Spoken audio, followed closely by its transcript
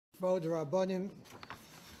Kvod Rabbanim,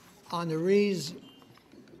 honorees,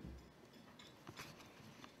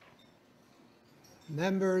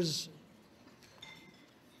 members,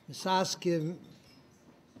 Misaskim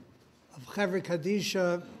of Chevra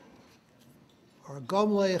Kadisha, or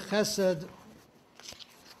Gomle Chesed,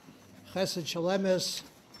 Chesed Shalemes,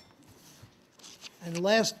 and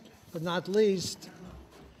last but not least,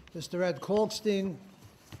 Mr. Ed Kalkstein,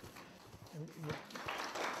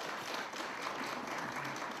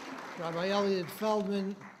 Rabbi Elliot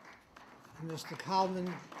Feldman, and Mr.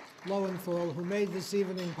 Kalman Lowenthal, who made this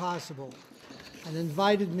evening possible and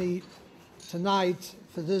invited me tonight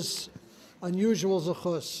for this unusual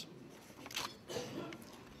zechus.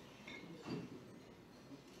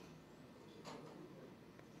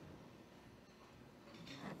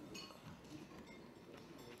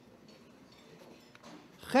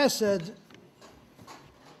 Chesed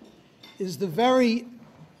is the very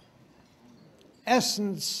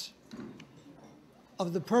essence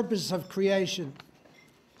of the purpose of creation.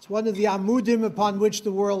 It's one of the amudim upon which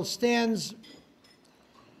the world stands.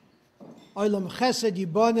 Olam Chesed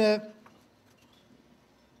Yiboneh,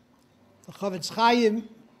 the Chavetz Chaim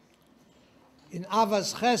in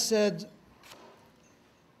Avas Chesed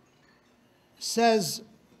says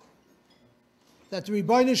that the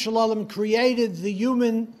Ribbono Shel Olam created the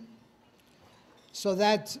human so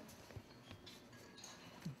that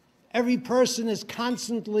every person is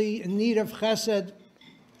constantly in need of chesed,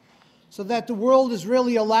 so that the world is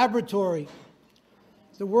really a laboratory.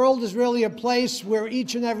 The world is really a place where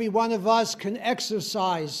each and every one of us can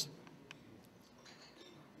exercise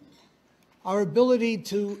our ability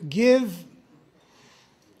to give,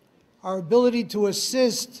 our ability to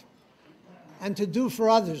assist, and to do for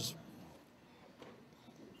others.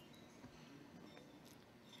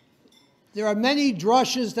 There are many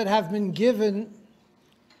drushes that have been given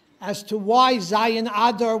as to why Zayin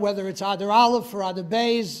Adar, whether it's Adar Aleph or Adar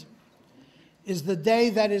Beis, is the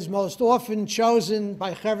day that is most often chosen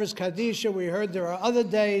by Chevra Kadisha. We heard there are other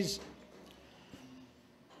days.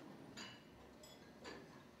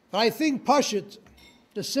 But I think Pashut,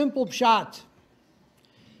 the simple pshat,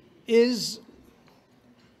 is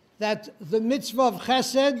that the mitzvah of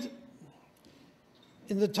chesed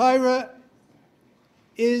in the Torah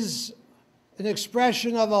is an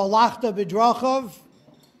expression of Alachta B'drachav.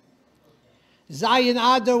 Zayin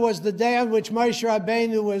Adar was the day on which Moshe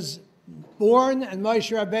Rabbeinu was born and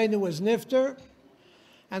Moshe Rabbeinu was nifter.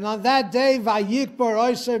 And on that day, Vayikbar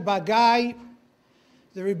Oiser Bagai,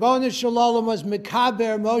 the Ribbono Shel Olam was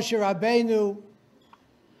Mekaber Moshe Rabbeinu.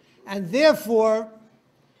 And therefore,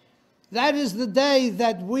 that is the day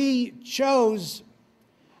that we chose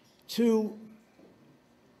to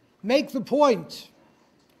make the point,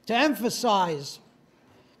 to emphasize,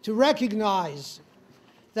 to recognize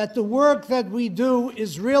that the work that we do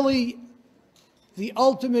is really the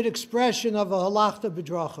ultimate expression of a halachta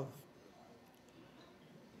b'drachav.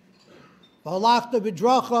 Halachta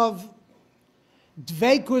b'drachav,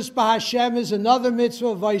 dveikus b'Hashem is another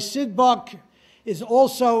mitzvah. Vaysidbak is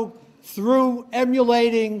also through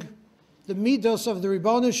emulating the midos of the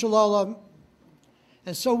Ribbono Shel Olam.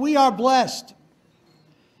 And so we are blessed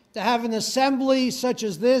to have an assembly such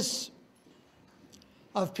as this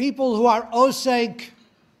of people who are osek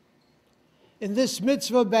in this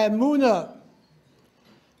mitzvah be'emunah,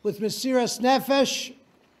 with Mesiras Nefesh,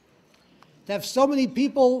 to have so many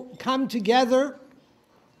people come together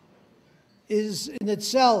is in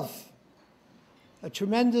itself a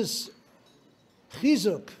tremendous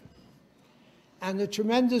chizuk and a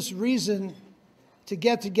tremendous reason to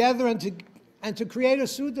get together and to create a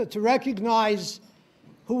suda, to recognize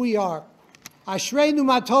who we are. Ashreinu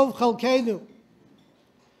matov chalkeinu,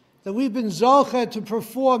 that we've been zocheh to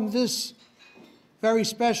perform this very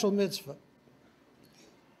special mitzvah.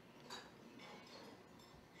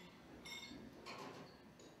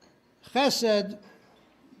 Chesed,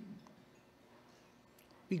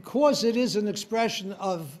 because it is an expression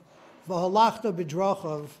of v'halachta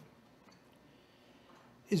b'drachav,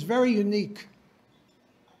 is very unique.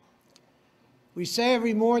 We say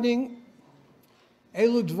every morning,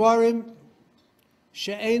 Elu dvarim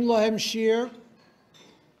she'ein lohem shir,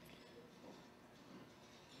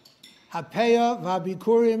 hapeya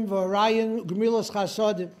v'habikurim v'arayin gemilas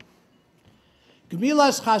chasodim.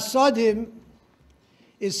 Gemilas chasodim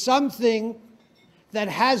is something that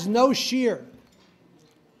has no shear.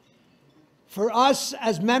 For us,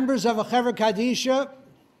 as members of a Chevra Kadisha,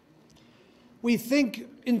 we think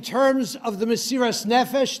in terms of the Mesiras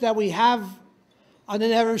Nefesh that we have on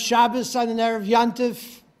an Erev Shabbos, on an Erev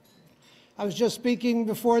Yantif. I was just speaking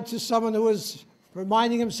before to someone who was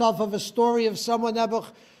reminding himself of a story of someone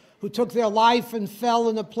who took their life and fell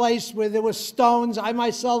in a place where there were stones. I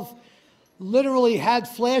myself literally had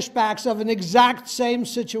flashbacks of an exact same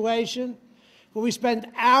situation where we spent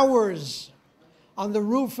hours on the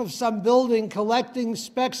roof of some building collecting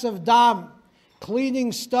specks of dam,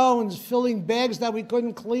 cleaning stones, filling bags that we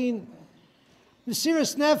couldn't clean.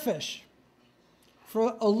 Mesiras nefesh,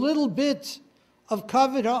 for a little bit of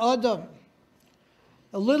kavod ha'adam,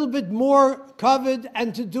 a little bit more kavod,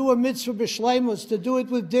 and to do a mitzvah b'shleimus, to do it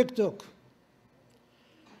with dikduk.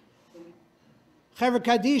 Chevra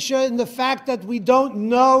Kadisha, in the fact that we don't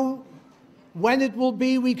know when it will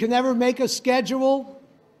be, we can never make a schedule.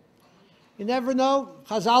 You never know.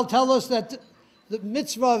 Chazal tell us that the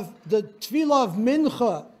mitzvah of the tefillah of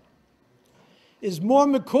mincha is more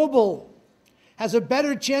mekubal, has a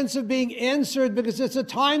better chance of being answered because it's a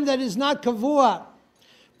time that is not kavua.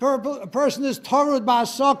 A person is torud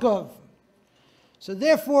ba'asakov. So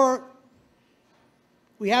therefore,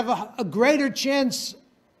 we have a greater chance.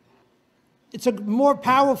 It's a more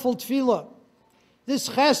powerful tefillah. This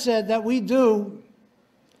chesed that we do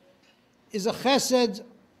is a chesed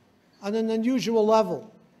on an unusual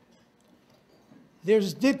level.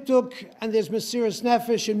 There's dikduk and there's mesiras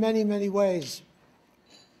nefesh in many, many ways.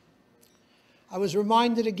 I was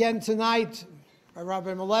reminded again tonight by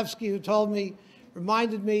Rabbi Malevsky, who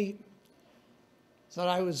reminded me that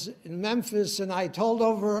I was in Memphis and I told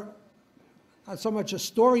over, not so much a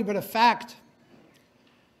story, but a fact.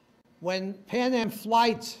 When Pan Am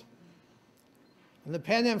flight, and the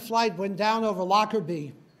Pan Am flight went down over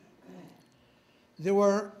Lockerbie, there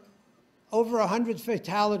were over 100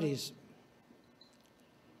 fatalities.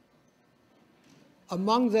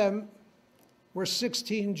 Among them were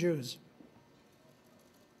 16 Jews.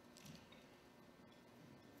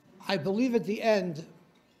 I believe at the end,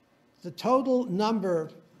 the total number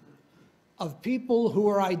of people who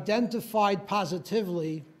were identified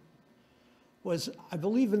positively was, I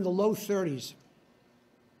believe, in the low 30s.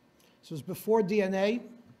 This was before DNA.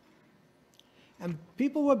 And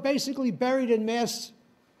people were basically buried in mass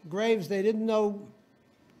graves. They didn't know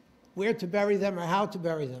where to bury them or how to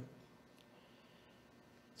bury them.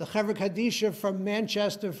 The Chevra Kadisha from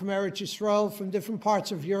Manchester, from Eretz Yisrael, from different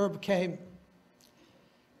parts of Europe came.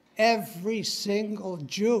 Every single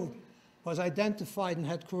Jew was identified and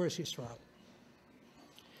had Kuras Yisrael.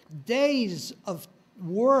 Days of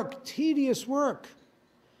work, tedious work.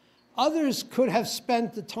 Others could have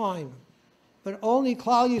spent the time, but only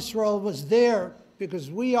Klal Yisrael was there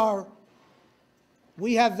because we have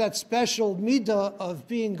that special midah of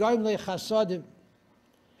being goyim lechasadim.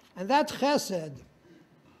 And that chesed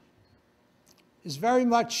is very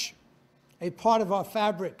much a part of our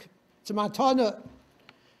fabric. It's a matana.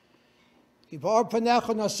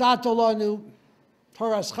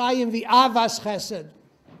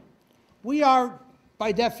 We are,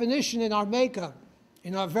 by definition, in our makeup,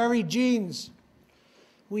 in our very genes,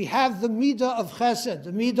 we have the midah of chesed,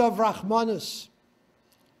 the midah of rachmanus.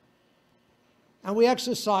 And we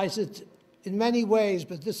exercise it in many ways,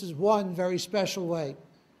 but this is one very special way.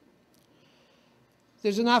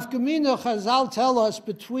 There's an afkamina, Chazal tell us,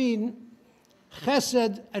 between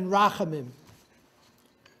chesed and rachamim.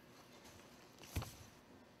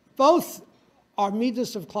 Both are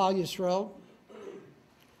midas of Klal Yisrael.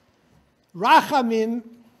 Rachamim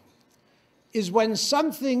is when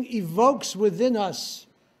something evokes within us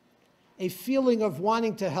a feeling of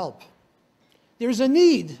wanting to help. There's a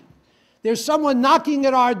need. There's someone knocking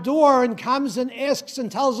at our door and comes and asks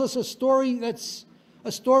and tells us a story that's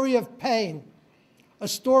a story of pain, a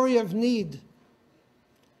story of need.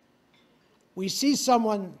 We see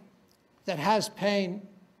someone that has pain.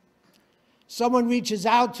 Someone reaches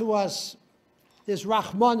out to us. There's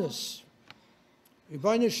Rachmanus.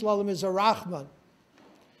 Rebbeinu Shalom is a Rachman.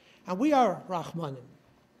 And we are Rachmanim.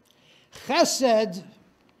 Chesed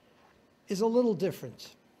is a little different.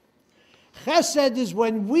 Chesed is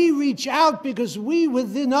when we reach out because we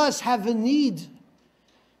within us have a need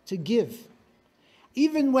to give.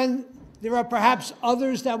 Even when there are perhaps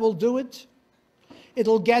others that will do it,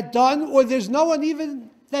 it'll get done, or there's no one even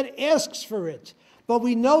that asks for it. But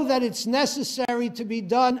we know that it's necessary to be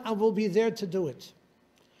done and we'll be there to do it.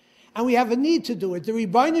 And we have a need to do it. The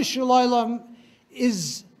Rebbeinu Shalom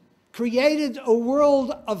is created a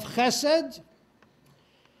world of chesed.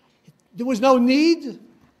 There was no need.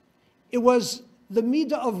 It was the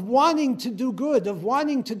midah of wanting to do good, of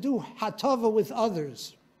wanting to do hatava with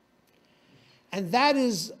others. And that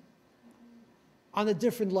is on a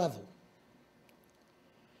different level.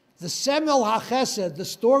 The Semel HaChesed, the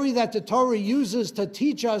story that the Torah uses to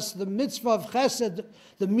teach us the mitzvah of Chesed,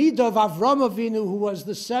 the midah of Avram Avinu, who was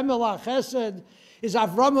the Semel HaChesed, is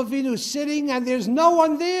Avram Avinu sitting and there's no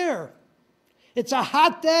one there. It's a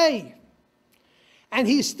hot day. And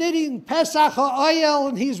he's sitting Pesach HaOyel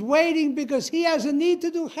and he's waiting because he has a need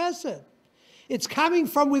to do chesed. It's coming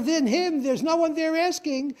from within him. There's no one there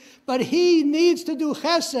asking, but he needs to do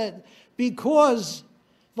chesed because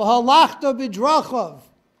v'halachta b'drachav.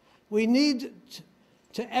 We need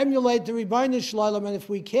to emulate the Ribbono Shel Olam, and if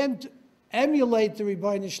we can't emulate the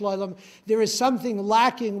Ribbono Shel Olam, there is something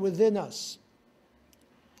lacking within us.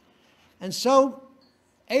 And so,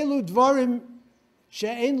 Elu Dvarim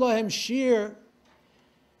she'ein lohem shir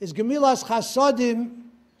is Gemilas Chasodim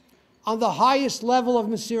on the highest level of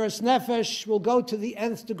Mesiras Nefesh, will go to the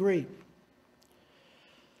nth degree.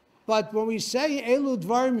 But when we say Elu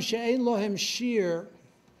Dvarim she'ein lohem shir,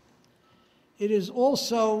 it is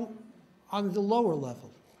also on the lower level.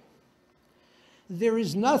 There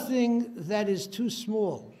is nothing that is too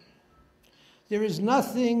small. There is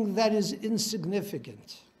nothing that is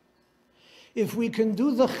insignificant. If we can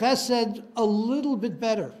do the chesed a little bit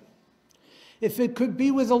better, if it could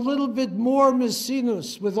be with a little bit more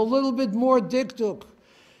mesinus, with a little bit more dikduk.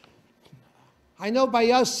 I know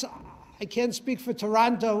by us, I can't speak for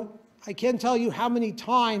Toronto, I can't tell you how many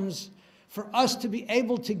times for us to be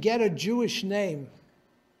able to get a Jewish name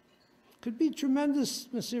could be tremendous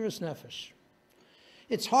mesiras nefesh.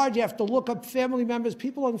 It's hard, you have to look up family members.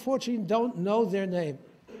 People unfortunately don't know their name.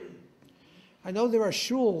 I know there are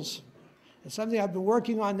shuls. It's something I've been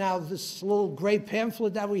working on now. This little gray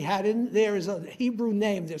pamphlet that we had in there is a Hebrew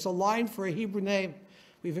name. There's a line for a Hebrew name.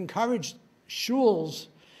 We've encouraged shuls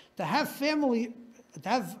to have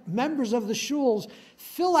members of the shuls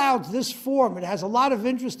fill out this form. It has a lot of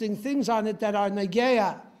interesting things on it that are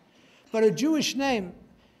negeya. But a Jewish name,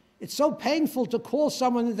 it's so painful to call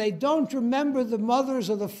someone that they don't remember the mother's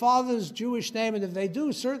or the father's Jewish name, and if they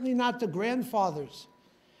do, certainly not the grandfather's.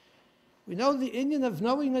 We know the Indian of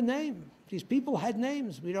knowing a name. These people had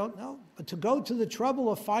names, we don't know. But to go to the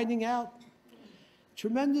trouble of finding out,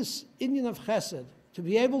 tremendous Indian of chesed, to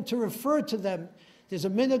be able to refer to them. There's a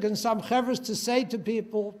minhag in some chevras to say to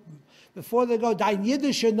people, before they go, Dein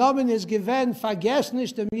Yiddische Nomen is given, vergess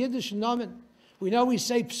nicht dem Yiddische Nomen. We know we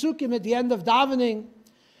say psukim at the end of davening.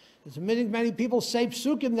 There's a minhag, many people say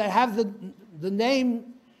psukim that have the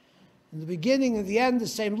name in the beginning and the end, the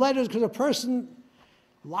same letters, because a person,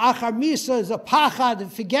 La'achar Misa, is a pachad,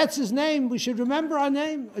 and forgets his name. We should remember our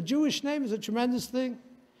name. A Jewish name is a tremendous thing.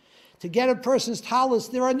 To get a person's talis,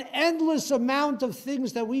 there are an endless amount of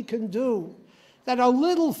things that we can do that are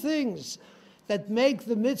little things that make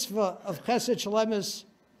the mitzvah of Chesed Shlemis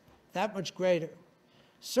that much greater.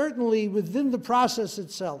 Certainly within the process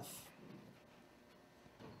itself.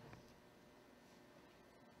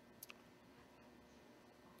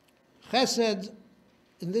 Chesed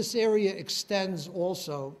in this area extends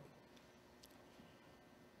also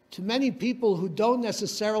to many people who don't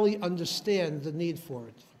necessarily understand the need for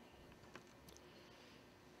it.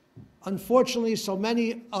 Unfortunately, so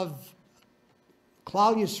many of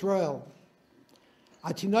Klal Yisrael,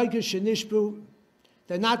 Atinoike Shenishbu,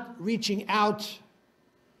 they're not reaching out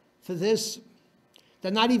for this.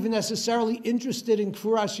 They're not even necessarily interested in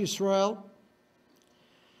Kfuras Yisrael.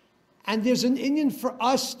 And there's an inyan for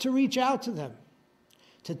us to reach out to them,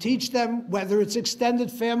 to teach them, whether it's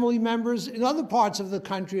extended family members in other parts of the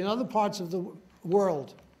country, in other parts of the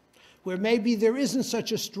world, where maybe there isn't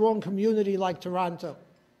such a strong community like Toronto,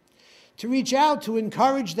 to reach out, to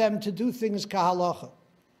encourage them to do things kahalacha.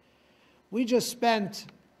 We just spent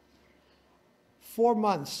 4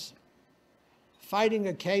 months fighting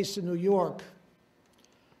a case in New York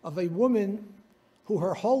of a woman who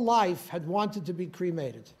her whole life had wanted to be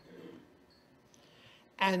cremated.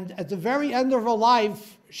 And at the very end of her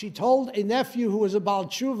life, she told a nephew who was a Baal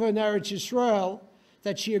Tshuva in Eretz Yisrael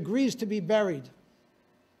that she agrees to be buried.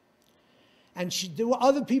 And there were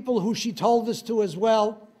other people who she told this to as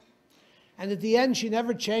well. And at the end, she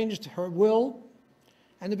never changed her will.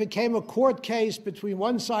 And it became a court case between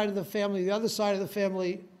one side of the family, the other side of the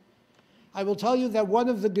family. I will tell you that one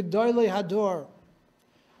of the Gedolei Hador,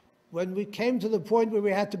 when we came to the point where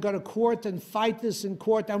we had to go to court and fight this in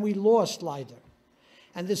court, and we lost Leider.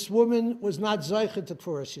 And this woman was not Zayin to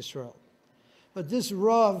Kfuras Yisrael. But this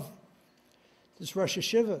Rav, this Rosh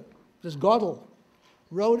Hashiva, this Gadol,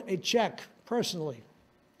 wrote a check personally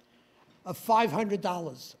of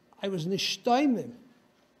 $500. I was nishtaimim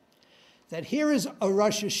that here is a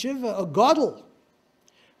Rosh Hashiva, a Gadol,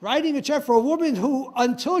 writing a check for a woman who,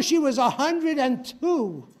 until she was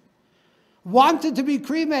 102, wanted to be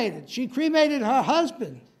cremated. She cremated her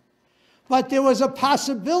husband. But there was a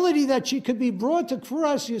possibility that she could be brought to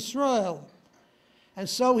Kfuras Yisrael. And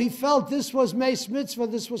so he felt this was Meis Mitzvah,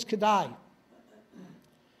 this was Kedai.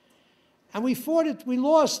 And we fought it, we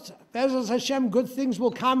lost. Be'ezus Hashem, good things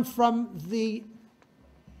will come from the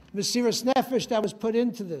Mesiras Nefesh that was put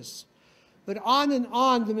into this. But on and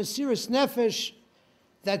on, the Mesiras Nefesh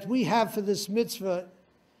that we have for this mitzvah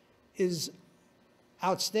is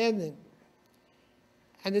outstanding.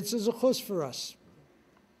 And it's a zechus for us.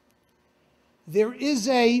 There is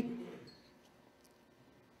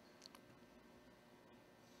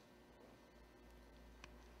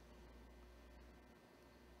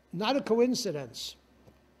not a coincidence,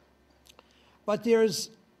 but there's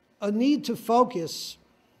a need to focus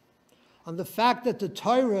on the fact that the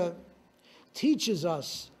Torah teaches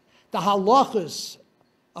us the halachas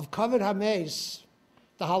of kavod hameis,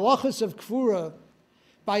 the halachas of kfura,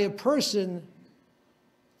 by a person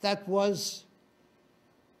that was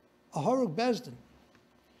a horuk bezdin.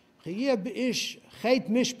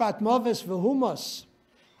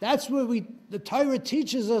 That's where the Torah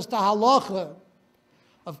teaches us the halacha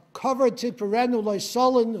of kavod tikparenu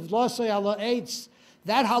loisolin of losay ala eitz.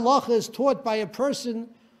 That halacha is taught by a person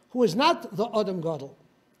who is not the Adam Gadol.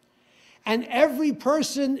 And every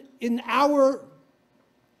person in our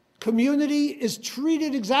community is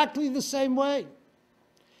treated exactly the same way.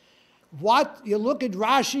 You look at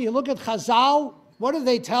Rashi, you look at Chazal, what do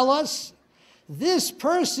they tell us? This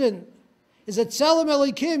person is a tzelem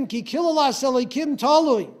elikim, ki kilalas elikim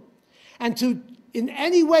talui. And to in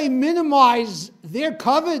any way minimize their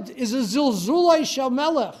kavod is a zilzulai shel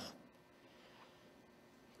melech.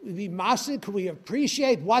 We masik, we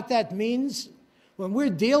appreciate what that means when we're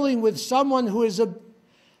dealing with someone who is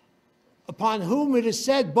upon whom it is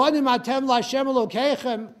said, Bonim atem l'Hashem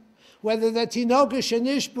Elokeichem, whether they're tinoka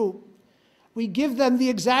shenishbu, we give them the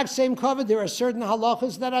exact same kavod. There are certain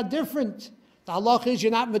halachas that are different. The halacha is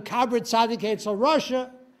you're not mekabret tzaddik etzel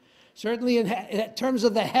Russia. Certainly in terms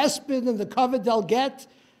of the hesped and the kavod they'll get,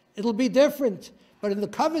 it'll be different. But in the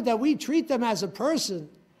kavod that we treat them as a person,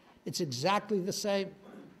 it's exactly the same.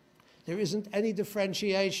 There isn't any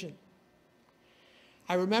differentiation.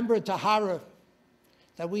 I remember a tahara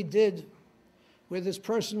that we did where this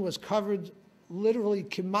person was covered literally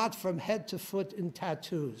kimat from head to foot in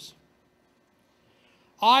tattoos.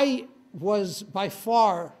 I was by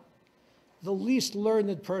far the least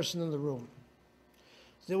learned person in the room.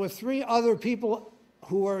 There were 3 other people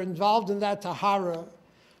who were involved in that tahara,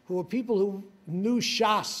 who were people who knew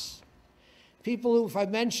Shas, people who, if I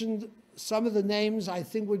mentioned some of the names, I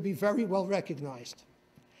think would be very well recognized.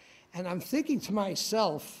 And I'm thinking to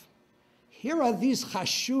myself, here are these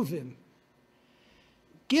chashuvim,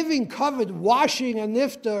 giving kavod, washing a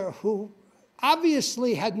nifter who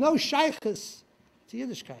obviously had no shaykhus to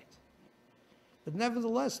Yiddishkeit. But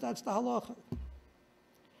nevertheless, that's the halacha.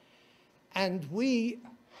 And we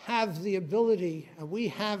have the ability, and we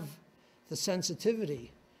have the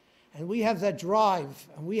sensitivity, and we have that drive,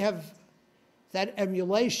 and we have that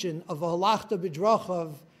emulation of a halachta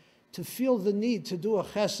b'drachav to feel the need to do a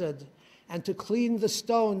chesed and to clean the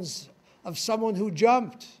stones of someone who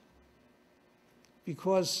jumped.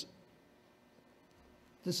 Because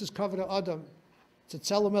this is kavod adam. It's a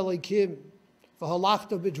tzelem elikim,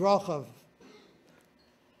 v'halachta b'drachav.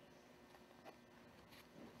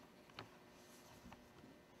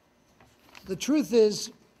 The truth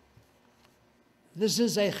is, this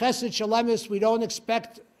is a chesed shalemis. We don't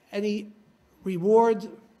expect any reward.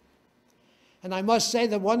 And I must say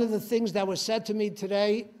that one of the things that was said to me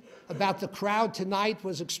today about the crowd tonight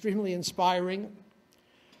was extremely inspiring.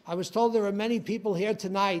 I was told there are many people here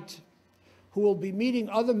tonight who will be meeting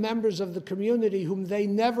other members of the community whom they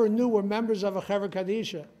never knew were members of a Chevra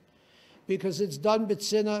Kadisha, because it's done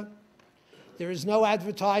b'tzina. There is no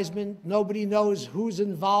advertisement. Nobody knows who's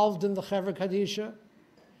involved in the Chevra Kadisha.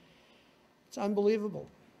 It's unbelievable.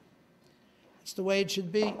 It's the way it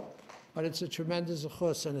should be. But it's a tremendous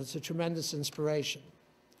zechus and it's a tremendous inspiration.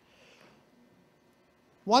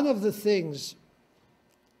 One of the things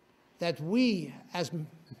that we as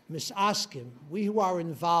misaskim, we who are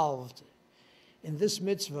involved in this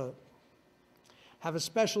mitzvah, have a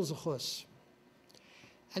special zechus.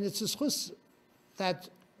 And it's a zechus that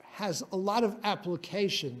has a lot of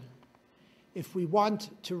application if we want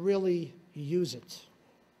to really use it.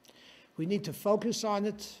 We need to focus on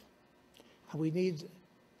it, and we need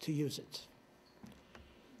to use it.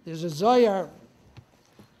 There's a Zohar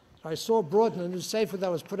I saw brought in a new sefer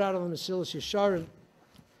that was put out on the Mesilas Yesharim.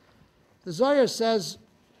 The Zohar says,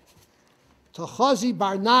 Tachazi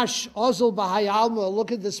barnash ozil b'hayalma,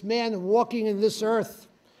 look at this man walking in this earth.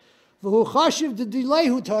 V'hu chashiv de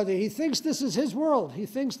dilehu tadi, he thinks this is his world, he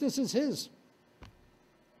thinks this is his.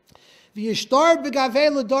 V'yishtar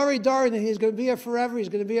b'gavei l'dori dori, and he's going to be here forever, he's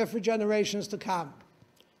going to be here for generations to come.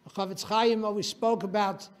 Chavetz Chaim always spoke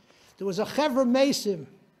about There was a Chevra Mesim.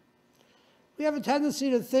 We have a tendency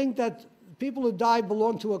to think that people who die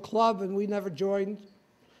belong to a club and we never joined,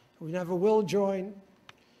 we never will join.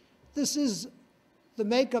 This is the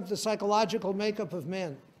makeup, the psychological makeup of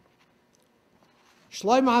man.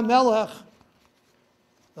 Shlomo HaMelech,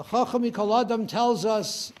 the Chacham Mikol Adam, tells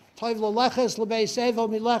us, Toiv l'leches l'beis evo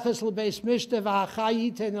mileches l'beis mishte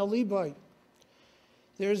v'hachayit en aliboy.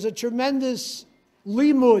 There is a tremendous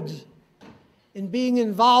limud in being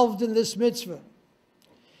involved in this mitzvah.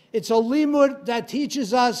 It's a limud that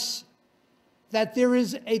teaches us that there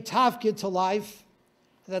is a tafkid to life,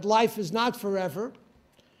 that life is not forever,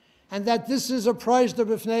 and that this is a prize to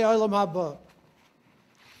b'fnei olam haba.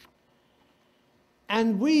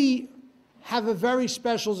 And we have a very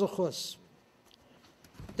special zechus,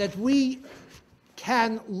 that we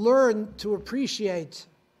can learn to appreciate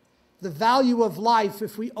the value of life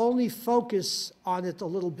if we only focus on it a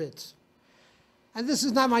little bit. And this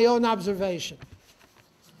is not my own observation.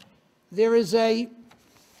 There is a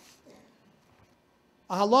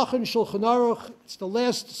halach in Shulchan Aruch, it's the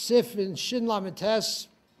last sif in Shin Lamed Tes.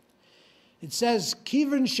 It says,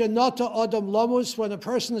 Kiven shenata adam lomus, when a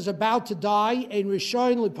person is about to die, ein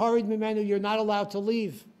rishoyin liparid mimenu, you're not allowed to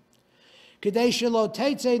leave. Kedei shelo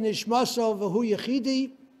teitze nishmaso v'hu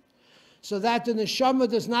yechidi, so that the neshama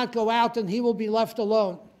does not go out and he will be left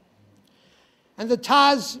alone. And the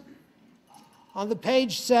Taz on the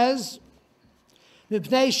page says,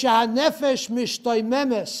 Mipnei she'hanefesh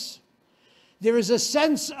mishtoimemes, there is a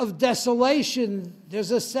sense of desolation,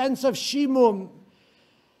 there's a sense of shimum,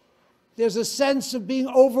 there's a sense of being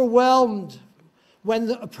overwhelmed when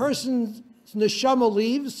a person's neshama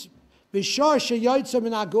leaves. Bishar sheyoytza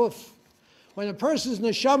min haguf. When a person's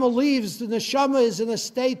neshama leaves, the neshama is in a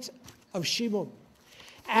state of shimum.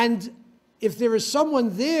 And if there is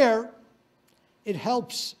someone there, it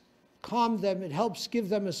helps calm them, it helps give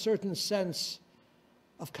them a certain sense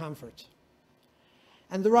of comfort.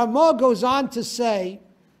 And the Ramah goes on to say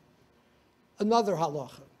another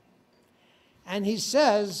halacha. And he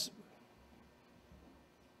says,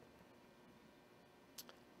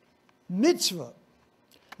 mitzvah,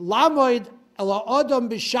 lamoid ela adam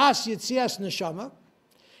b'shas yitzias neshama.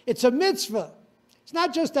 It's a mitzvah. It's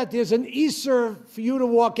not just that there's an Easter for you to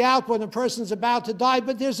walk out when a person's about to die,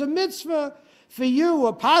 but there's a mitzvah for you,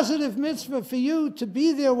 a positive mitzvah for you to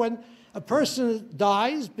be there when a person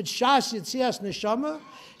dies, b'shas yitzias neshama.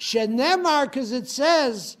 Shenemar, because it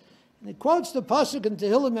says, and it quotes the pasuk in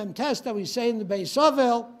Tehillim Mem Tes that we say in the Beis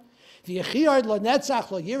Avel, V'yechiyard l'netzach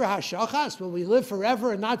lo yirah hashachas, will we live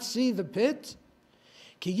forever and not see the pit?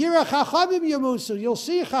 Ki yirah chachamim yamusu, you'll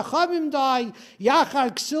see chachamim die,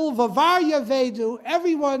 yachar ksil vavar yavedu,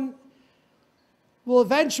 everyone will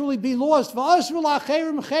eventually be lost. V'asru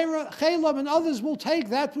la'cherim chelam, and others will take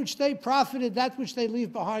that which they profited, that which they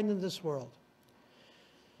leave behind in this world.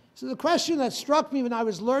 So the question that struck me when I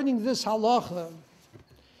was learning this halacha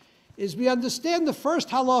is, we understand the first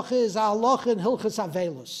halacha is a halacha in Hilchas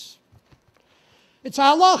Avelus. It's a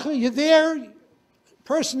halacha, you're there,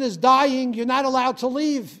 person is dying, you're not allowed to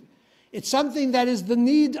leave. It's something that is the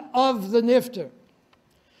need of the nifter.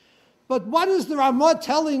 But what is the Ramah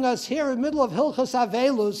telling us here in the middle of Hilchas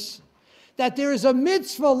Avelus? That there is a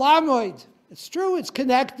mitzvah lamoid. It's true, it's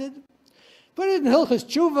connected. Put it in Hilchas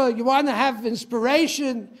Tshuva, you want to have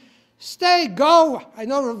inspiration, stay, go. I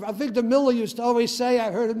know Avigdor Miller used to always say,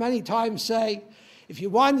 I heard him many times say, if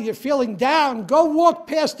you're feeling down, go walk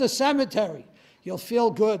past the cemetery. You'll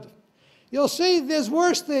feel good. You'll see there's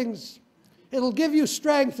worse things. It'll give you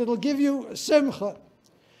strength. It'll give you simcha.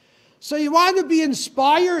 So you want to be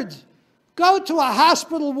inspired? Go to a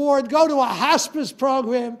hospital ward, go to a hospice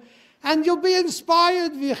program, and you'll be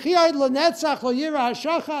inspired.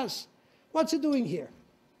 What's it doing here?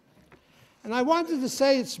 And I wanted to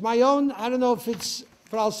say it's my own, I don't know if it's,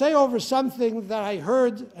 but I'll say over something that I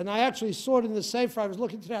heard, and I actually saw it in the Sefer. I was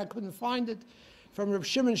looking today, I couldn't find it, from Reb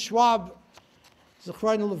Shimon Schwab,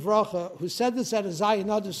 Zechraynu Livracha, who said this at a Zayin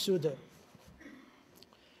Adar Suda.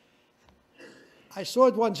 I saw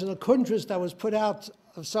it once in a kuntras that was put out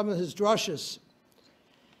of some of his drushes.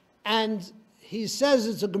 And he says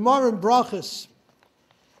it's a Gemara in Brachas.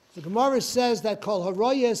 The Gemara says that Kol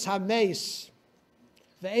Haroyes Hameis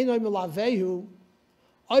Ve'enoi Milavehu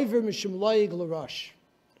Oiver Mishum Loig L'Rosh.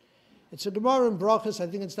 It's a Gemara in Brachas, I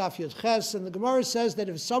think it's Daf Yud Ches, and the Gemara says that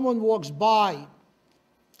if someone walks by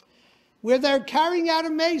where they're carrying out a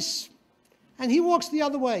mace, and he walks the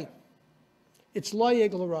other way, it's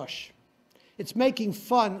Loig L'Rosh. It's making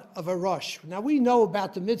fun of a rush. Now we know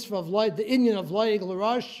about the mitzvah of the inyan of Loig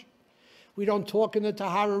L'Rosh. We don't talk in the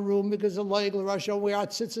Tahara room because of Loig L'Rosh. We are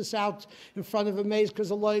tzitzis out in front of a maze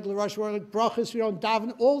because of Loig L'Rosh. We're like brachas. We don't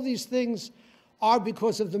daven. All these things are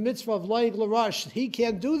because of the mitzvah of Loig L'Rosh. He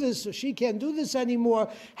can't do this, or she can't do this anymore.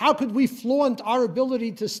 How could we flaunt our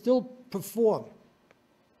ability to still perform?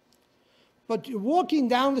 But you're walking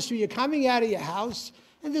down the street, you're coming out of your house,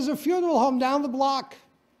 and there's a funeral home down the block.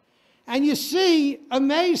 And you see a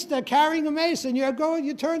mace, they're carrying a mace, and you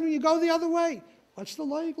turn and you go the other way. What's the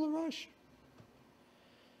Loig L'Rosh?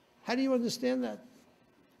 How do you understand that?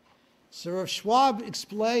 So Rav Schwab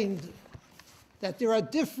explained that there are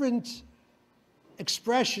different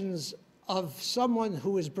expressions of someone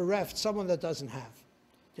who is bereft, someone that doesn't have.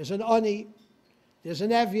 There's an ani, there's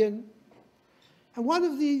an evian, and one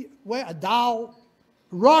of the, a dal,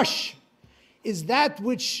 rosh, is that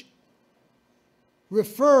which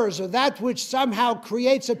refers, or that which somehow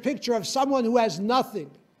creates a picture of someone who has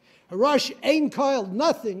nothing. A rosh ain't coiled,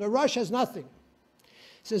 nothing. A rosh has nothing.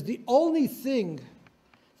 It says the only thing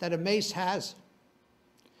that a mace has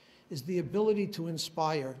is the ability to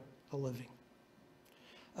inspire the living.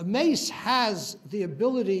 A mace has the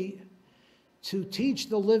ability to teach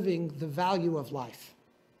the living the value of life.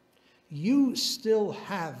 You still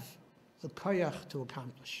have the koyach to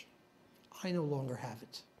accomplish. I no longer have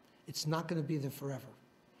it. It's not going to be there forever.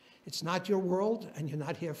 It's not your world, and you're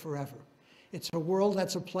not here forever. It's a world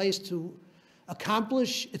that's a place to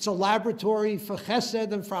accomplish. It's a laboratory for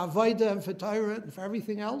chesed and for avodah and for Torah and for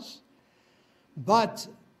everything else. But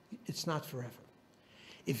it's not forever.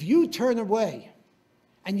 If you turn away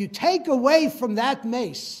and you take away from that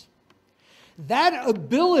mace that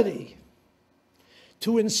ability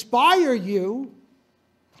to inspire you,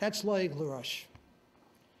 that's Loig L'Rosh.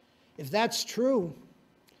 If that's true,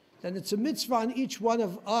 then it's a mitzvah on each one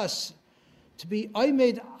of us to be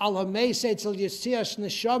oimed al ha-meis etzel yitzias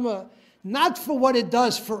neshama, not for what it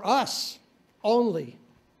does for us only.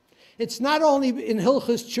 It's not only in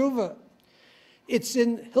Hilchos Tshuva. It's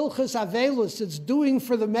in Hilchos Avelus. It's doing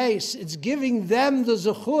for the mace. It's giving them the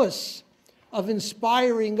zechus of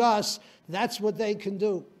inspiring us. That's what they can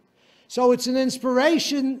do. So it's an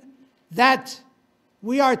inspiration that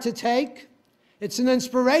we are to take. It's an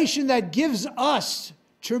inspiration that gives us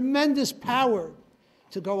tremendous power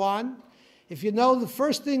to go on. If you know, the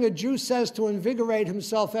first thing a Jew says to invigorate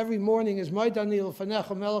himself every morning is Moidanil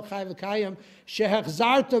Fanecha Melech Chai V'Kayim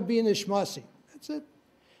Shehechzarta Bi Nishmasi. That's it.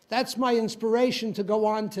 That's my inspiration to go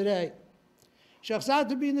on today.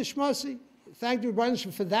 Shehechzarta Bi Nishmasi. Thank you, Rebbeinu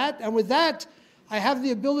Shem, for that. And with that, I have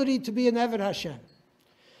the ability to be an Eved Hashem.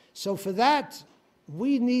 So for that,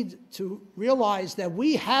 we need to realize that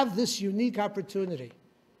we have this unique opportunity.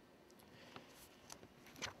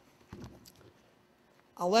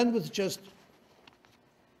 I'll end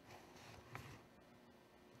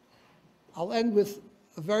with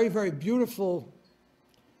a very, very beautiful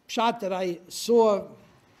shot that I saw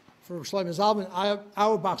for Shlomo Zalman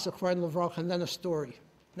Auerbach, Zechron Levrach, and then a story.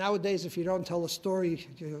 Nowadays, if you don't tell a story,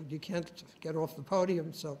 you can't get off the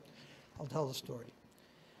podium, so I'll tell the story.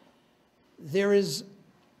 There is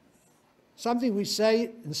something we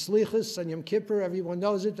say in Slichus and Yom Kippur, everyone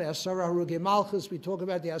knows it, the Asara Harugei Malchus. We talk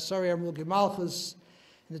about the Asara Harugei Malchus,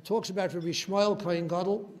 and it talks about Rabbi Shmuel Kohen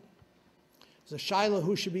Gadol. There's a Shaila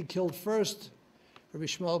who should be killed first, Rabbi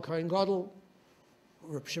Shmuel Kohen Gadol,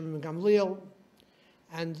 Rabbi Shimon ben Gamliel,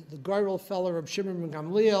 and the Goyrel fellow, Rabbi Shimon ben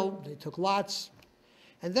Gamliel. They took lots.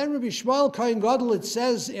 And then Rabbi Shmuel Kohen Gadol, it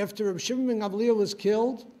says, after Rabbi Shimon ben Gamliel was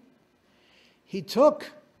killed, he took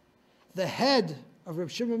the head of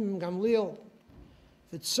Rabbi Shimon ben Gamliel,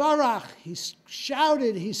 V'tzarach, he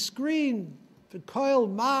shouted, he screamed,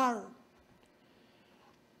 V'koil mar.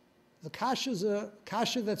 The kasha is a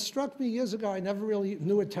kasha that struck me years ago. I never really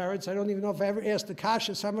knew it, Teretz. I don't even know if I ever asked the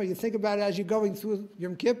kasha. Somehow you think about it as you're going through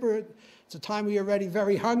Yom Kippur. It's a time where you're already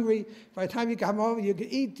very hungry. By the time you come home, you can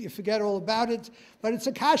eat, you forget all about it. But it's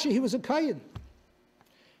a kasha. He was a kohen.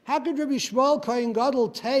 How could Rabbi Shmuel Kohen Gadol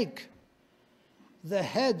take the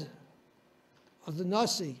head of the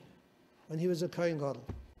Nasi when he was a Kohen Gadol?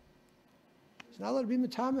 He's not allowed to be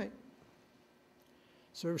Metame.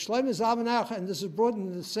 So Rav Shlomo Zalman, and this is brought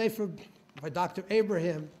in the Sefer by Dr.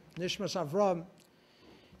 Abraham, Nishmas Avram,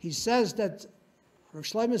 he says that Rav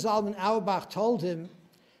Shlomo Zalman Auerbach told him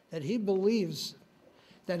that he believes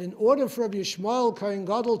that in order for Rabbi Shmuel Kohen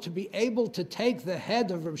Gadol to be able to take the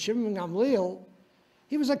head of Rabbi Shimon ben Gamliel,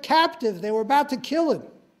 he was a captive. They were about to kill him.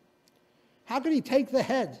 How could he take the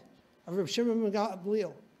head of Rabbi Shimon ben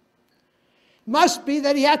Gamliel? Must be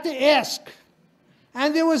that he had to ask.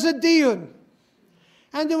 And there was a diyun.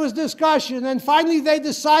 And there was discussion. And finally they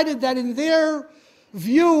decided that in their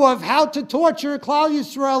view of how to torture Klal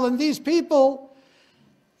Yisrael and these people,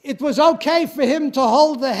 it was okay for him to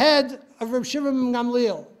hold the head of Reb Shimon ben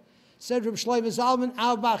Gamliel. Said Reb Shlomo Zalman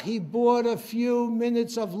Auerbach, he bought a few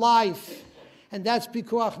minutes of life, and that's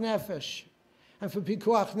pikuach nefesh. And for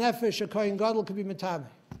pikuach nefesh, a kohen gadol could be metame.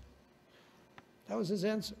 That was his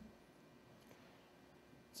answer.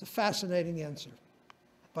 It's a fascinating answer.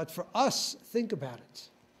 But for us, think about it.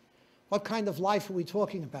 What kind of life are we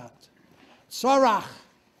talking about? Tzorach,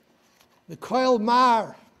 the koil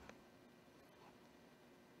mar,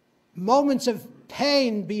 moments of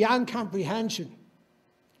pain beyond comprehension,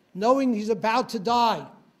 knowing he's about to die,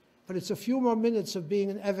 but it's a few more minutes of being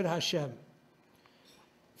an Eved Hashem.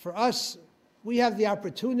 For us, we have the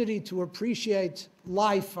opportunity to appreciate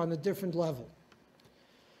life on a different level.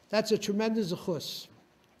 That's a tremendous zechus.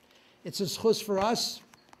 It's a zechus for us.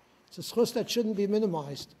 It's a zechus that shouldn't be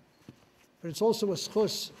minimized, but it's also a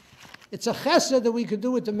zechus. It's a chesed that we could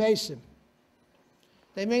do with the Mesim.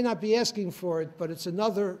 They may not be asking for it, but it's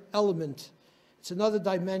another element. It's another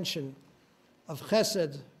dimension of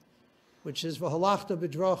chesed, which is v'halachta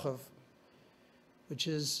b'drochav, which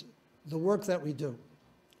is the work that we do.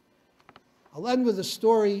 I'll end with a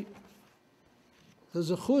story. The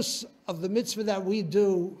zechus of the mitzvah that we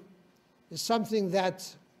do is something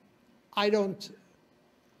that I don't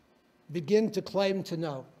begin to claim to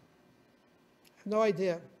know. I have no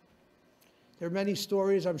idea. There are many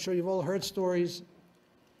stories. I'm sure you've all heard stories.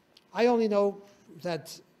 I only know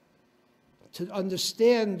that to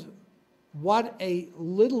understand what a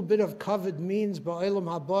little bit of kavod means ba'olam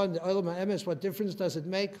haba and ba'olam ha'emes, what difference does it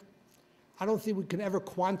make? I don't think we can ever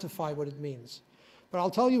quantify what it means. But I'll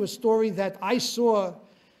tell you a story that I saw,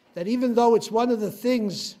 that even though it's one of the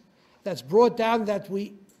things that's brought down that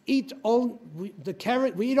we eat only the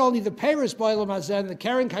peiros ba'olam hazeh and the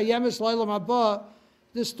keren kayemes ba'olam haba,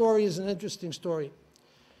 this story is an interesting story.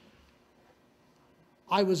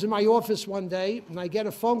 I was in my office one day, and I get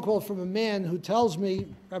a phone call from a man who tells me,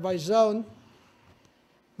 Rabbi Zohn,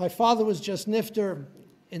 my father was just nifter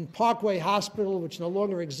in Parkway Hospital, which no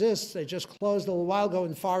longer exists. They just closed a little while ago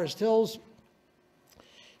in Forest Hills. He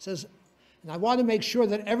says, and I want to make sure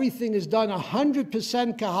that everything is done 100%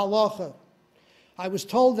 kahalacha. I was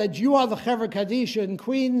told that you are the Chevra Kadisha in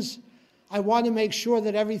Queens. I want to make sure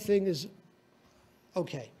that everything is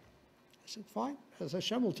okay. I said, fine. As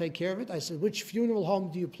Hashem will take care of it. I said, which funeral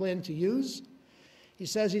home do you plan to use? He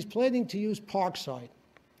says he's planning to use Parkside.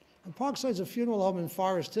 And Parkside's a funeral home in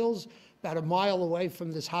Forest Hills, about a mile away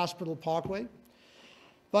from this hospital parkway.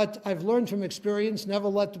 But I've learned from experience, never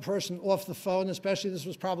let the person off the phone, especially this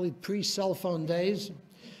was probably pre-cell phone days.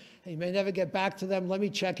 You may never get back to them. Let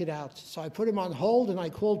me check it out. So I put him on hold, and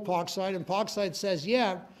I called Parkside, and Parkside says,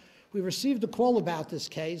 yeah, we received a call about this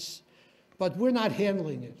case, but we're not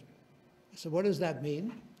handling it. I said, what does that mean?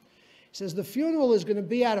 He says, the funeral is going to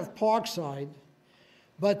be out of Parkside,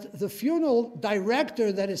 but the funeral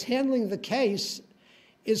director that is handling the case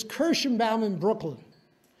is Kirschenbaum in Brooklyn.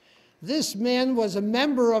 This man was a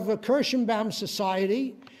member of a Kirschenbaum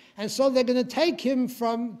society, and so they're going to take him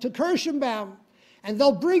to Kirschenbaum, and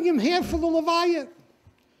they'll bring him here for the Levaya.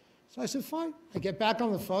 So I said, fine. I get back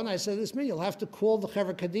on the phone. I said, this means you'll have to call the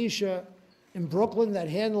Chevra Kadisha in Brooklyn that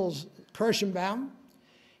handles Kirschenbaum.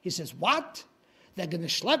 He says, what? They're going to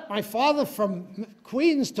schlep my father from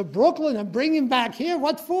Queens to Brooklyn and bring him back here?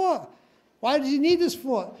 What for? Why does he need this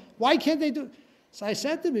for? Why can't they do? So I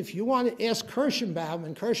said to him, if you want to ask Kirschenbaum,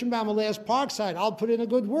 and Kirschenbaum will ask Parkside, I'll put in a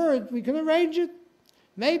good word. We can arrange it.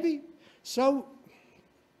 Maybe. So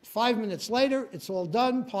 5 minutes later, it's all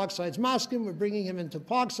done. Parkside's masking. We're bringing him into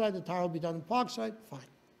Parkside. The tar will be done in Parkside. Fine.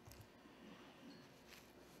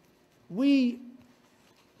 We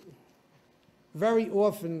very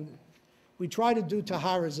often, we try to do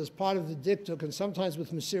taharas as part of the diktuk, and sometimes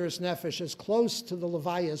with Mesiras Nefesh, as close to the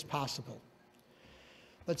Levaya as possible.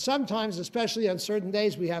 But sometimes, especially on certain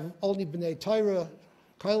days, we have only B'nai Torah,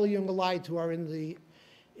 Kol Yungalite, who are on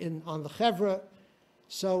the Chevra.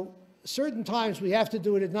 So certain times we have to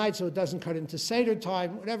do it at night so it doesn't cut into Seder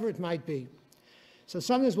time, whatever it might be. So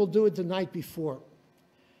sometimes we'll do it the night before.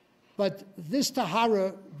 But this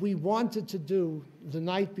tahara we wanted to do the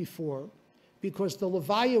night before, because the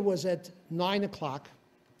Levaya was at 9 o'clock,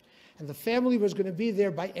 and the family was going to be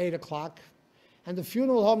there by 8 o'clock, and the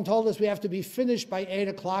funeral home told us we have to be finished by 8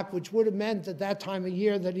 o'clock, which would have meant at that time of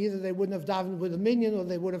year that either they wouldn't have davened with a minyan, or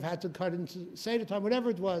they would have had to cut into Seder time, whatever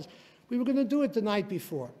it was. We were going to do it the night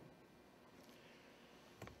before.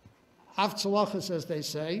 Avtzalachas, as they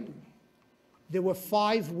say, there were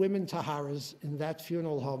 5 women taharas in that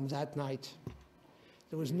funeral home that night.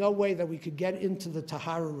 There was no way that we could get into the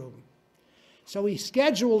tahara room. So we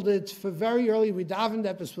scheduled it for very early. We davened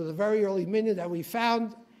it for the very early minute that we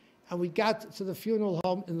found and we got to the funeral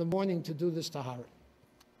home in the morning to do this tahara.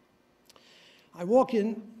 I walk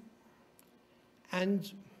in, and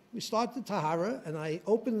we start the tahara, and I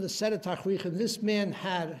open the set of tachrichim. This man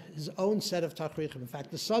had his own set of tachrichim. In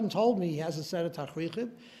fact, the son told me he has a set of tachrichim.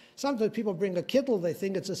 Sometimes people bring a kittel, they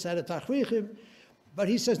think it's a set of tachrichim. But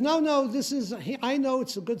he says, no, this is, I know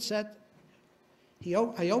it's a good set.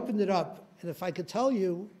 I opened it up, and if I could tell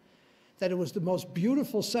you that it was the most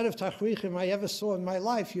beautiful set of tachrichim I ever saw in my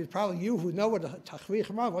life, you who know what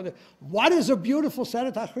tachrichim are, wonder, what is a beautiful set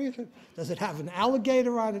of tachrichim? Does it have an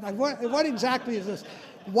alligator on it? What exactly is this?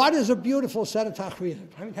 What is a beautiful set of tachrichim?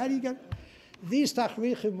 I mean, how do you get? These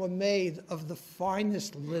tachrichim were made of the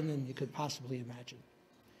finest linen you could possibly imagine.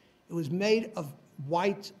 It was made of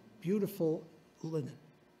white, beautiful linen.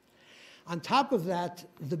 On top of that,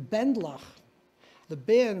 the bendlach, the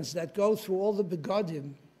bands that go through all the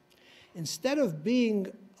begadim, instead of being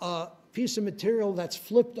a piece of material that's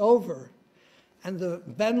flipped over and the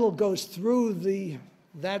bendel goes through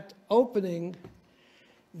that opening,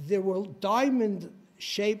 there were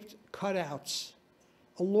diamond-shaped cutouts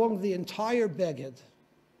along the entire beged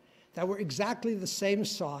that were exactly the same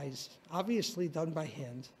size, obviously done by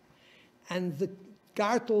hand, and the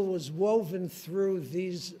gartel was woven through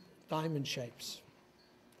these diamond shapes.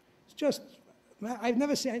 It's just, I've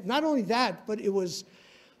never seen, not only that, but it was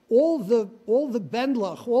all the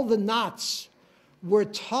bendlach, all the knots were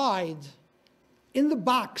tied in the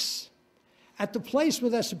box at the place where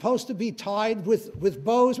they're supposed to be tied with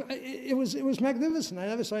bows. It was magnificent. I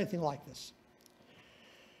never saw anything like this.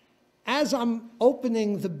 As I'm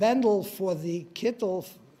opening the bendel for the kittel,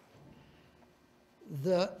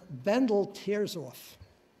 the bendel tears off.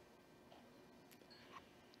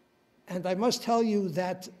 And I must tell you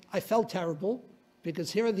that I felt terrible,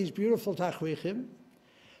 because here are these beautiful tachrichim,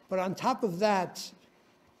 but on top of that,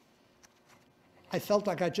 I felt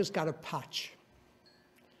like I just got a patch.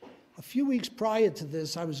 A few weeks prior to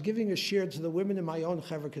this, I was giving a shiur to the women in my own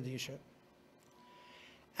Chevra Kadisha,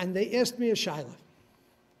 and they asked me a shaila.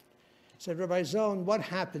 Said, Rabbi Zohn, what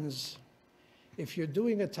happens if you're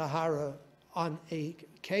doing a tahara on a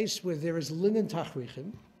case where there is linen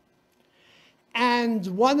tachrichim, and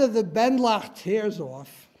one of the bendlach tears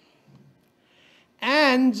off,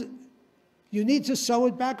 and you need to sew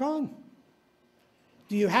it back on?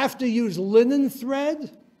 Do you have to use linen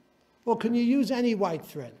thread, or can you use any white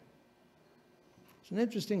thread? It's an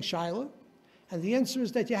interesting shaila, and the answer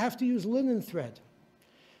is that you have to use linen thread.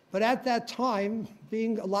 But at that time,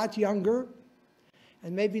 being a lot younger,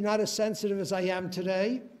 and maybe not as sensitive as I am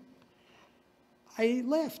today, I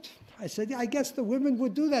laughed. I said, yeah, I guess the women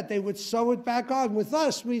would do that. They would sew it back on. With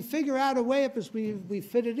us, we figure out a way, because we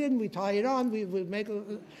fit it in, we tie it on, we make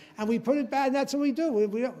and we put it back, and that's what we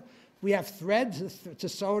do. We have thread to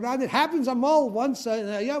sew it on. It happens a mole once out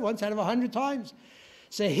of 100 times.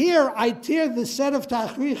 So here, I tear the set of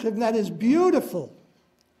tachrichim that is beautiful.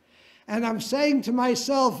 And I'm saying to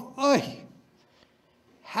myself, oy,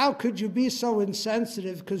 how could you be so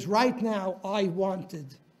insensitive? Because right now, I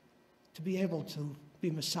wanted to be able to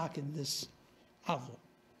be masakin this avil.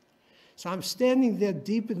 So I'm standing there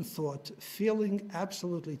deep in thought, feeling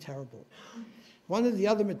absolutely terrible. One of the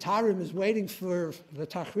other matarim is waiting for the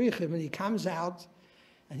tachrichim, and he comes out,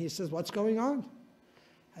 and he says, what's going on?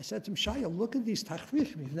 I said to him, Shaya, look at these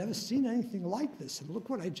tachrichim. You've never seen anything like this. And look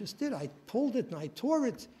what I just did. I pulled it, and I tore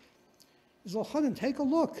it. He said, Chanan, take a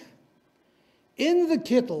look. In the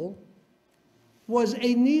kittel was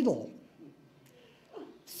a needle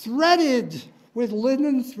threaded with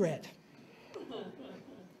linen thread.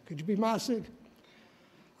 Could you be masig?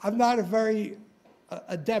 I'm not a very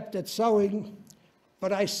adept at sewing,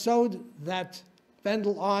 but I sewed that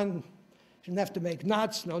bendel on. Didn't have to make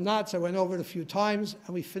knots, no knots. I went over it a few times,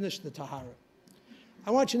 and we finished the tahara. I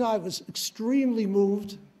want you to know I was extremely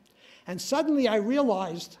moved, and suddenly I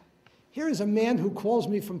realized, here is a man who calls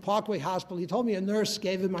me from Parkway Hospital. He told me a nurse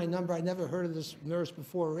gave him my number. I never heard of this nurse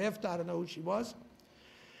before or after. I don't know who she was.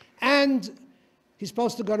 And he's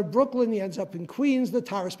supposed to go to Brooklyn. He ends up in Queens. The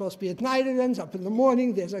tahara is supposed to be at night. It ends up in the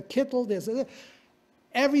morning. There's a kittel.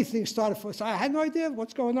 Everything started for. So I had no idea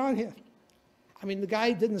what's going on here. I mean, the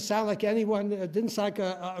guy didn't sound like anyone. Didn't sound like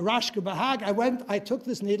a Rashka Bahag. I took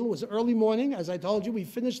this needle. It was early morning. As I told you, we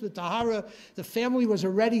finished the tahara. The family was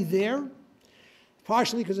already there,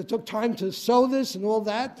 partially because it took time to sew this and all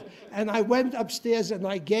that. And I went upstairs and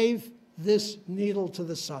I gave this needle to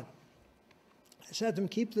the son. I said to him,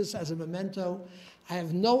 keep this as a memento. I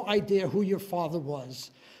have no idea who your father was,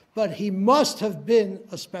 but he must have been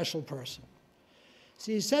a special person.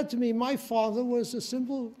 So he said to me, my father was a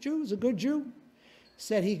simple Jew, was a good Jew.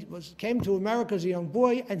 Said he came to America as a young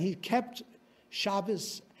boy, and he kept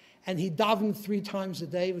Shabbos, and he davened 3 times a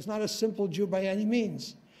day. He was not a simple Jew by any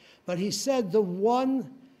means. But he said the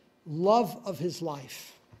one love of his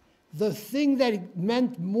life, the thing that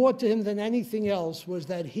meant more to him than anything else, was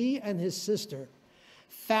that he and his sister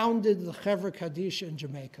founded the Chevra Kadisha in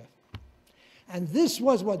Jamaica. And this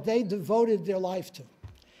was what they devoted their life to.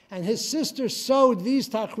 And his sister sewed these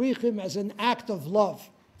tachrichim as an act of love.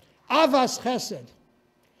 Avas chesed.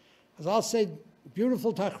 As I'll say,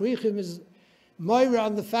 beautiful tachrichim is moira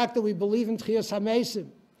on the fact that we believe in Tchias HaMesim.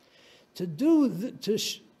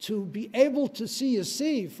 To be able to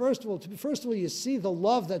see, first of all, you see the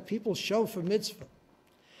love that people show for mitzvah.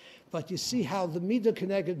 But you see how the midah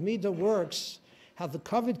keneged midah works, how the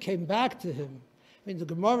covet came back to him. I mean, the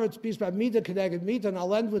Gemara speaks about midah keneged midah, and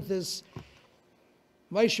I'll end with this.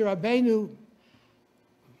 Moshe Rabbeinu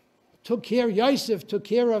took care of Yosef, took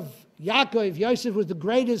care of Yaakov. Yosef was the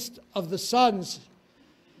greatest of the sons,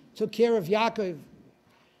 took care of Yaakov.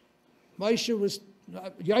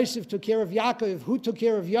 Yosef took care of Yaakov. Who took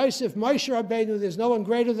care of Yosef? Moshe Rabbeinu. There's no one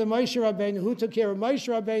greater than Moshe Rabbeinu. Who took care of Moshe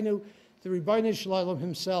Rabbeinu? The Ribbono Shel Olam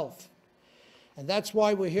himself. And that's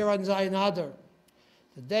why we're here on Zayin Adar.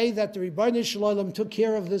 The day that the Ribbono Shel Olam took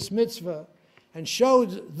care of this mitzvah and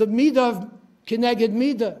showed the midah of Keneged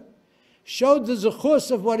midah, showed the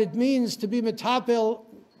zechus of what it means to be metapel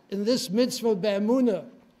in this mitzvah be'emunah.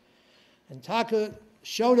 And Taka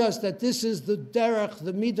showed us that this is the derech,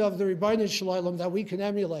 the midah of the Ribbono Shel Olam that we can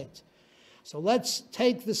emulate. So let's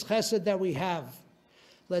take this chesed that we have.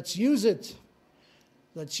 Let's use it.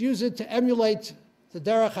 Let's use it to emulate the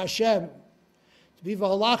derech Hashem, to be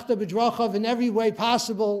v'halachta b'drachav in every way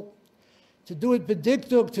possible, to do it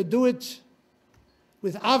b'dikduk, to do it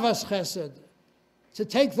with avas chesed, to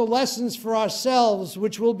take the lessons for ourselves,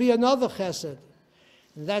 which will be another chesed.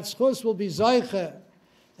 And that schus will be zoiche.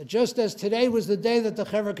 Just as today was the day that the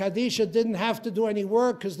Chevra Kadisha didn't have to do any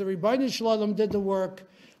work because the Ribbono Shel Olam did the work,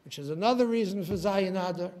 which is another reason for Zayin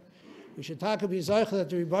Adar. We should talk about Zoicha that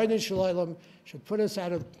the Ribbono Shel Olam should put us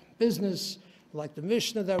out of business, like the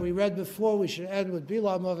Mishnah that we read before. We should end with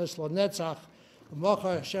Bila Mavis Lo Netzach,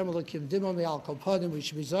 U'mocha Hashem Elokim Dimon Me'al Kol Panim. We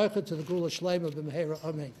should be Zoicha to the Gula Shleima B'Meheira.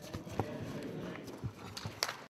 Amen.